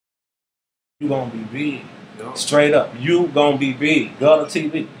You gonna be big. Yep. Straight up. You gonna be big.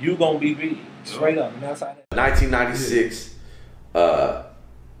 GuttaTv. You gonna be big. Straight up. And that's how that 1996,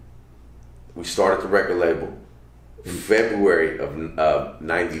 we started the record label. February of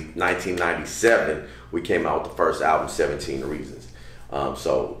 1997, we came out with the first album, 17 Reasons.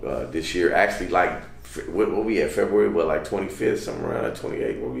 So this year, actually, like, what we at? February, what, like 25th, somewhere around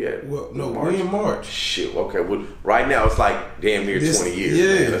 28th? Where we at? Well, no, March? we in March. Shit, okay. Well, right now, it's like damn near 20 years.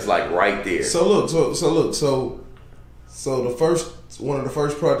 Yeah. Man. It's like right there. So look, so the one of the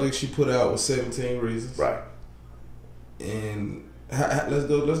first projects you put out was 17 Reasons. Right. And let's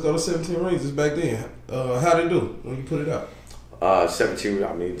go to 17 Reasons back then. How'd it do when you put it out? 17,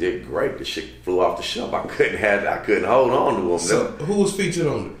 I mean, it did great. The shit flew off the shelf. I couldn't hold on to them. So who was featured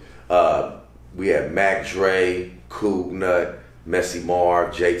on it? We had Mac Dre, Coog Nut, Messy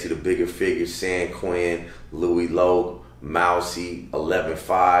Marv, JT the Bigger Figure, San Quinn, Louis Logue, Mousy,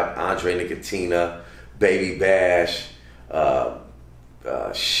 11-5, Andre Nicotina, Baby Bash, 11-5,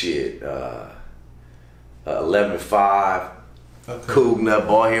 okay. Coog Nut,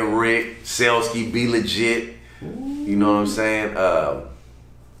 Ballhead Rick, Selsky, Be Legit. Ooh. You know what I'm saying?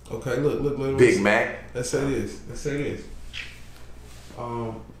 Okay, look. Big Mac. Let's say this.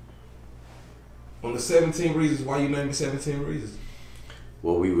 On the 17 Reasons, why you named it 17 Reasons?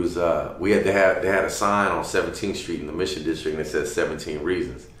 Well, we had they had a sign on 17th Street in the Mission District that said 17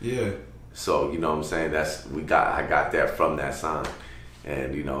 Reasons. Yeah. So, you know what I'm saying? I got that from that sign.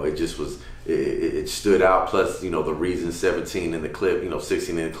 And, you know, it just was, it stood out. Plus, you know, the reason 17 in the clip, you know,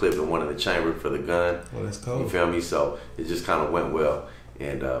 16 in the clip and one in the chamber for the gun. Well, that's cool. You feel me? So it just kind of went well.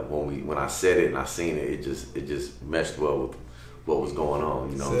 And when I said it and I seen it, it just meshed well with what was going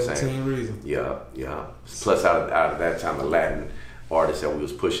on. You know what I'm saying? 17 Reasons. Yeah. Plus, out of that time, the Latin artists that we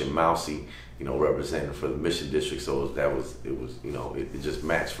was pushing, Mousy, you know, representing for the Mission District. So it was, you know, it just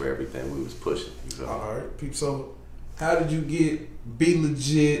matched for everything we was pushing. You feel me? All right, peep. So, how did you get Be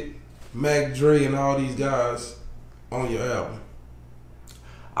Legit, Mac Dre, and all these guys on your album?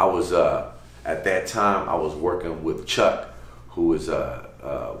 I was at that time I was working with Chuck, who was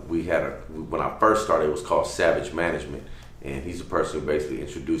when I first started, it was called Savage Management, and he's the person who basically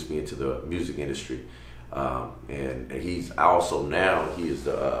introduced me into the music industry. And he's also now he is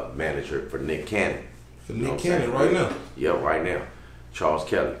the manager for Nick Cannon. For Nick Cannon right now. Yeah, right now. Charles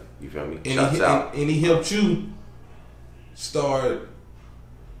Kelly. You feel me? And Shouts out. And he helped you start.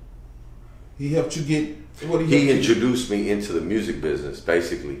 He helped you get. He introduced me into the music business.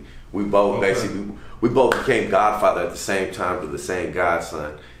 Basically, we both became Godfather at the same time to the same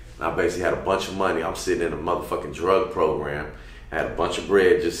godson. And I basically had a bunch of money. I'm sitting in a motherfucking drug program. I had a bunch of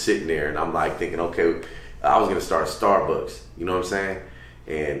bread just sitting there, and I'm like thinking, okay, I was gonna start a Starbucks. You know what I'm saying?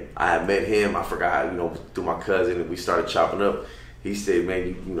 And I had met him. I forgot, you know, through my cousin, and we started chopping up. He said,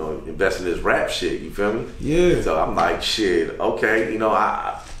 "Man, you know, invest in this rap shit." You feel me? Yeah. So I'm like, shit, okay, you know,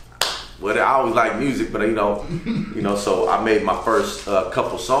 I always like music, but you know, so I made my first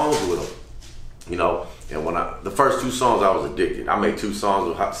couple songs with him, you know, and the first 2 songs I was addicted. I made 2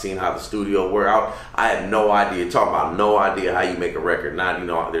 songs of seeing how the studio worked. I had no idea, talking about no idea how you make a record. Now, you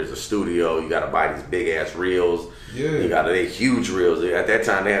know, there's a studio, you gotta buy these big ass reels. Yeah. They huge reels. At that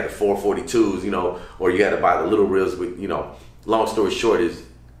time they had the 442s, you know, or you had to buy the little reels with, you know. Long story short is,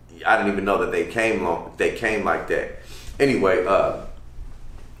 I didn't even know that they came like that. Anyway,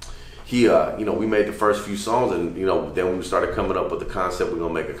 you know, we made the first few songs, and you know, then we started coming up with the concept we're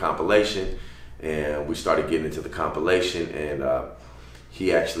gonna make a compilation, and we started getting into the compilation, and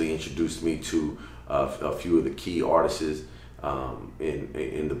he actually introduced me to a few of the key artists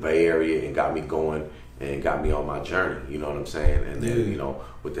in the Bay Area, and got me going and got me on my journey. You know what I'm saying? And then you know,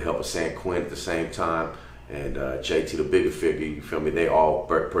 with the help of San Quinn at the same time. And JT the Bigger Figure, you feel me? They all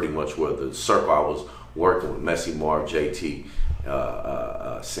pretty much were the circle I was working with. Messy Marv, JT,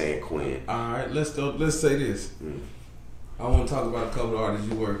 San Quinn. All right, let's say this. I want to talk about a couple of artists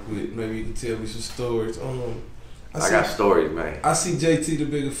you work with. Maybe you can tell me some stories. I got stories, man. I see JT the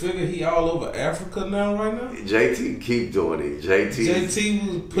Bigger Figure. He all over Africa now, right now. JT keep doing it. JT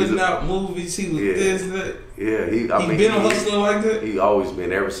was putting out movies. He was this, that. Yeah, he been a hustler like that. He always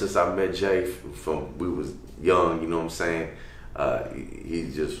been. Ever since I met Jay, from we was young. You know what I'm saying? He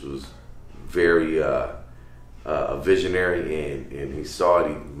just was very a visionary, and he saw it.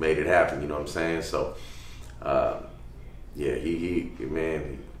 He made it happen. You know what I'm saying? So, yeah, he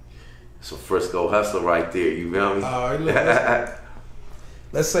man. It's a Frisco hustler right there, you feel me? All right,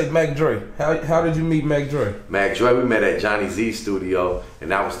 let's say Mac Dre. How did you meet Mac Dre? Mac Dre, we met at Johnny Z's studio,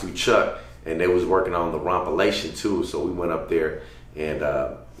 and that was through Chuck, and they was working on the Rompilation too, so we went up there, and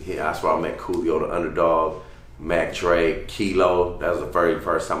that's where I met Coolio the Underdog, Mac Dre, Kilo. That was the very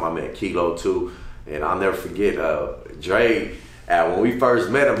first time I met Kilo too. And I'll never forget Dre. When we first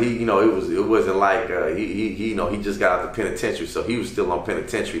met him, he, it wasn't like he just got out the penitentiary, so he was still on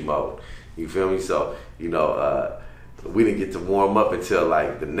penitentiary mode. You feel me? So we didn't get to warm up until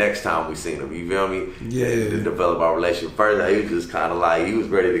like the next time we seen him. You feel me? Yeah. And to develop our relationship further, he was just kind of like he was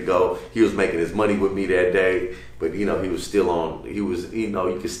ready to go. He was making his money with me that day, but he was still on. He was,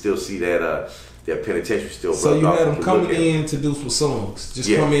 you could still see that penitentiary still. So you had him coming in to do some songs, just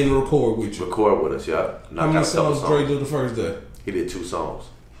come in and record with you. Record with us, yeah. How many songs Dre do the first day? He did 2 songs.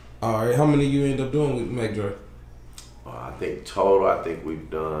 All right, how many you end up doing with Mac Dre? I think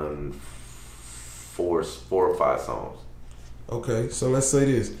we've done 4 or 5 songs. Okay, so let's say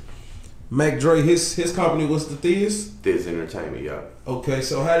this. Mac Dre, his company was the Thizz? Thizz Entertainment, yeah. Okay,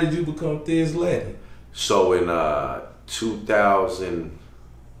 so how did you become Thizz Latin? So in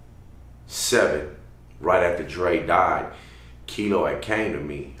 2007, right after Dre died, Kilo had came to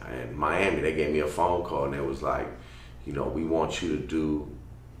me in Miami. They gave me a phone call and it was like, we want you to do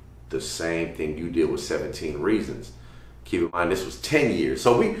the same thing you did with 17 Reasons. Keep in mind, this was 10 years.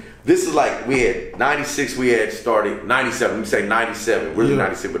 So we had 96, we had started, 97, let me say 97, really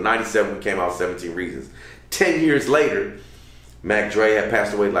 96, but 97 we came out with 17 Reasons. 10 years later, Mac Dre had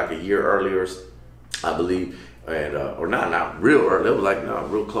passed away like a year earlier, I believe, and or not real early, it was like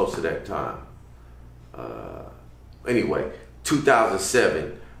real close to that time. Anyway,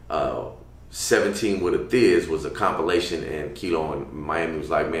 2007, 17 with a Thizz was a compilation, and Kilo in Miami was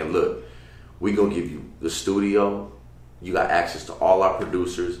like, man, look, we gonna give you the studio, you got access to all our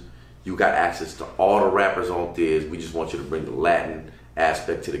producers, you got access to all the rappers on Thizz. We just want you to bring the Latin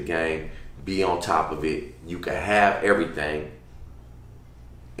aspect to the game, be on top of it. You can have everything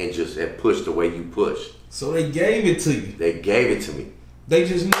and just push the way you push. So they gave it to you. They gave it to me. They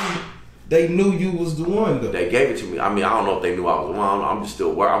just knew you was the one though. They gave it to me. I mean, I don't know if they knew I was the one. I'm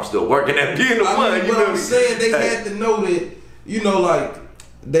still working at being the one. You know what I'm saying? They had to know that, like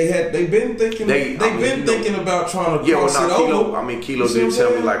they've been thinking thinking about trying to cross it over. Kilo did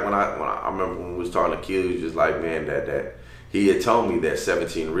tell me, like when I remember when we was talking to Kilo, he was just like, man, that he had told me that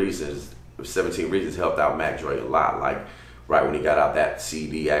 17 Reasons helped out Mac Dre a lot. Like right when he got out that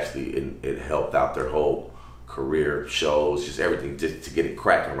CD, actually it helped out their whole career, shows, just everything, just to get it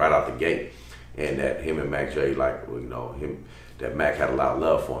cracking right out the gate. And that him and Mac Dre, that Mac had a lot of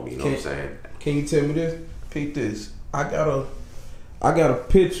love for him, you know what I'm saying? Can you tell me this? Peep this. I got a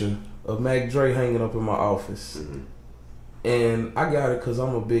picture of Mac Dre hanging up in my office. Mm-hmm. And I got it because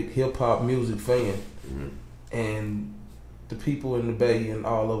I'm a big hip-hop music fan. Mm-hmm. And the people in the Bay and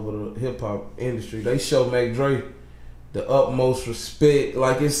all over the hip-hop industry, they show Mac Dre the utmost respect.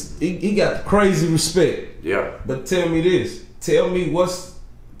 Like he got the crazy respect. Yeah. But tell me this. Tell me a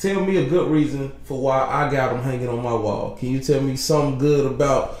good reason for why I got him hanging on my wall. Can you tell me something good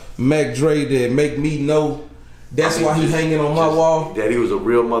about Mac Dre that make me know that's why he hanging on my wall? That he was a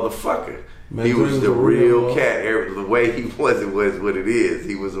real motherfucker. He was the real cat. The way he was, it was what it is.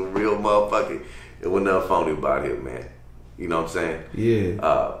 He was a real motherfucker. It wasn't nothing phony about him, man. You know what I'm saying? Yeah.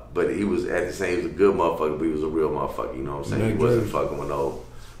 But he was at the same. He was a good motherfucker, but he was a real motherfucker. You know what I'm saying? He wasn't fucking with no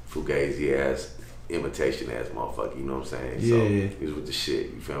fugazi ass, imitation ass motherfucker. You know what I'm saying? Yeah. So he was with the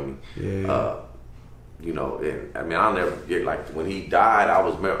shit. You feel me? Yeah. And I mean, I'll never forget. Like when he died, I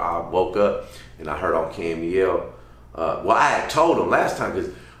woke up and I heard on KMEL. Well, I had told him last time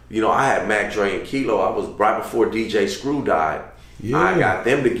because I had Mac Dre and Kilo. I was right before DJ Screw died. Yeah. I got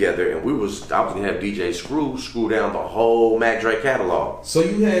them together, and I was gonna have DJ screw down the whole Mac Dre catalog. So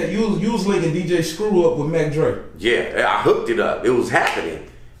you was linking DJ Screw up with Mac Dre? Yeah, I hooked it up. It was happening.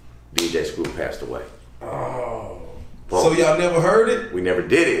 DJ Screw passed away. Oh. So y'all never heard it? We never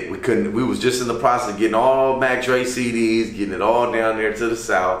did it. We couldn't. We was just in the process of getting all Mac Dre CDs, getting it all down there to the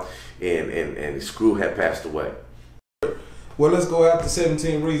south, and Screw had passed away. Well, let's go after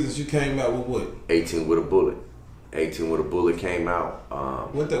 17 Reasons. You came out with what? 18 with a Bullet. 18 with a Bullet came out.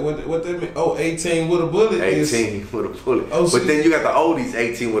 What that mean? Oh, 18 with a Bullet. 18 with a Bullet. Oh, but then you got the oldies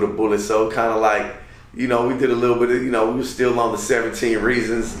 18 with a Bullet. So kind of like, we did a little bit of, we were still on the 17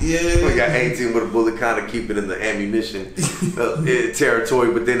 Reasons. Yeah. We got 18 with a Bullet, kind of keep it in the ammunition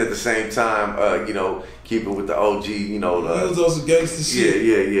territory, but then at the same time, keep it with the OG, was on some gangster shit.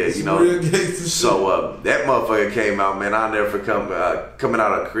 Yeah. Real gangster shit. So that motherfucker came out, man. I'll never forget coming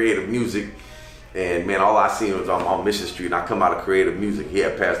out of creative music. And man, all I seen was on Mission Street, and I come out of creative music. He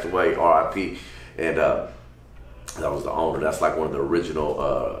had passed away, R.I.P. And that was the owner. That's like one of the original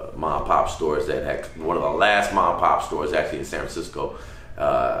mom and pop stores that had, one of the last mom and pop stores actually in San Francisco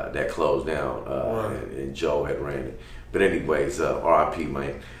that closed down. Right. And Joe had ran it. But anyways, R.I.P.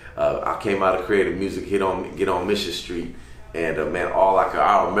 man. I came out of creative music, get on Mission Street, and man,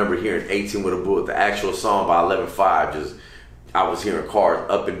 I remember hearing 18 with a Bullet, the actual song by 11.5. Just I was hearing cars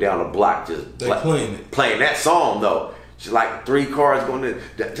up and down the block just playing that song though. Just like 3 cars going in.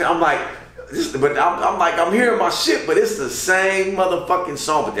 I'm like, I'm hearing my shit, but it's the same motherfucking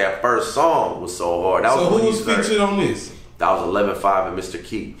song. But that first song was so hard. So who was featured on this? That was 11.5 and Mr.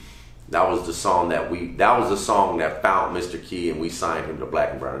 Key. That was the song that found Mr. Key, and we signed him to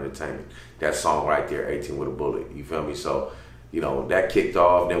Black and Brown Entertainment. That song right there, 18 with a Bullet. You feel me? So, that kicked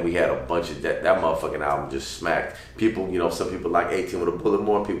off. Then we had a bunch of that motherfucking album just smacked. People, some people like 18 with a Bullet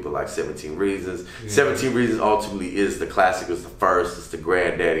more. People like 17 Reasons. Yeah. 17 Reasons ultimately is the classic. It's the first. It's the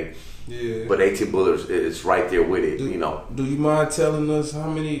granddaddy. Yeah. But 18 Bullets is right there with it. Do you mind telling us how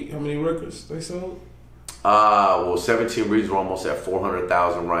many records they sold? Well, 17 Reasons were almost at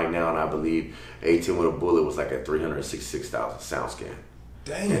 400,000 right now, and I believe 18 with a Bullet was like at 366,000 SoundScan.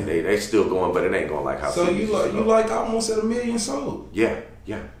 Damn. And they still going, but it ain't going like how. So you like almost at 1 million sold? Yeah.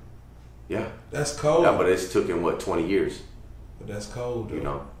 That's cold. Yeah, but it's took in 20 years. But that's cold,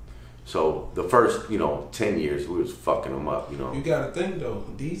 though. So the first 10 years we was fucking them up. You gotta think though,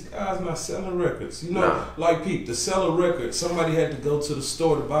 these guys not selling records. Like Pete, to sell a record, somebody had to go to the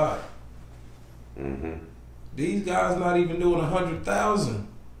store to buy it. Mm-hmm. These guys not even doing 100,000,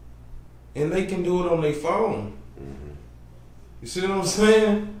 and they can do it on their phone. Mm-hmm. You see what I'm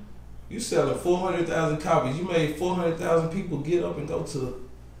saying? You selling 400,000 copies. You made 400,000 people get up and go to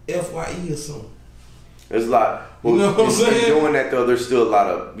FYE or something. There's a lot. Well, you know what I'm saying? Doing that though, there's still a lot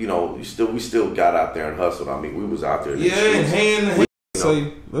of we still got out there and hustled. I mean, we was out there. And hand to hand.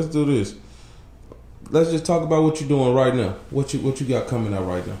 So let's do this. Let's just talk about what you're doing right now. What you got coming out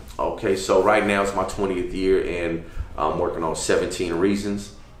right now? Okay, so right now it's my 20th year, and I'm working on 17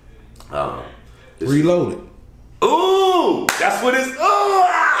 Reasons. Reloaded. Ooh, that's what it's.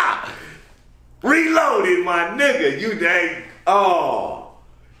 Reloaded, my nigga. You dang. Oh,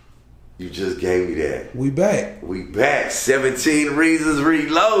 you just gave me that. We back. 17 Reasons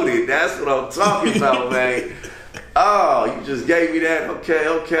Reloaded. That's what I'm talking about, man. Oh, you just gave me that. Okay,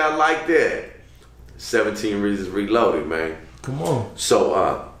 I like that. 17 Reasons Reloaded, man. Come on.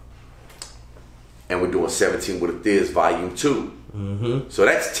 So, and we're doing 17 with a Thizz Volume 2. Mm-hmm. So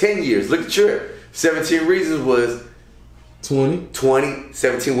that's 10 years. Look at your 17 Reasons was 20.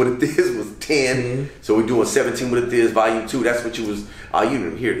 17 with a Thizz was 10. Mm-hmm. So we're doing 17 with a Thizz Volume 2. That's what you was. You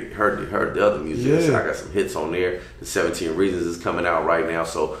didn't heard the other music. Yeah. So I got some hits on there. The 17 Reasons is coming out right now.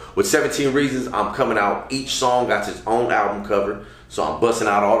 So with 17 Reasons, I'm coming out. Each song got its own album cover. So I'm busting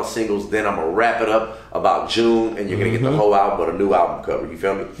out all the singles. Then I'm gonna wrap it up about June, and you're gonna get the whole album, but a new album cover. You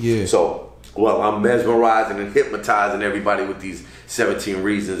feel me? Yeah. So, I'm mesmerizing and hypnotizing everybody with these 17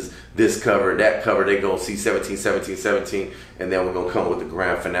 Reasons. This cover, that cover. They gonna see 17, 17, 17, and then we're gonna come with the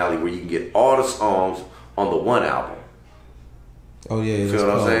grand finale where you can get all the songs on the one album. Oh yeah. You feel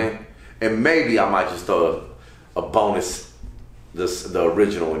what I'm saying? And maybe I might just throw a bonus, the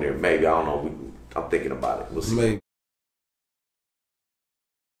original in there. Maybe, I don't know. I'm thinking about it. We'll see. Maybe.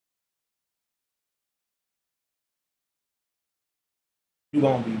 You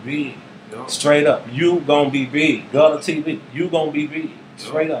gonna be big. Straight up. You gonna be big. GuttaTv. You gonna be big.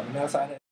 Straight up. And that's how that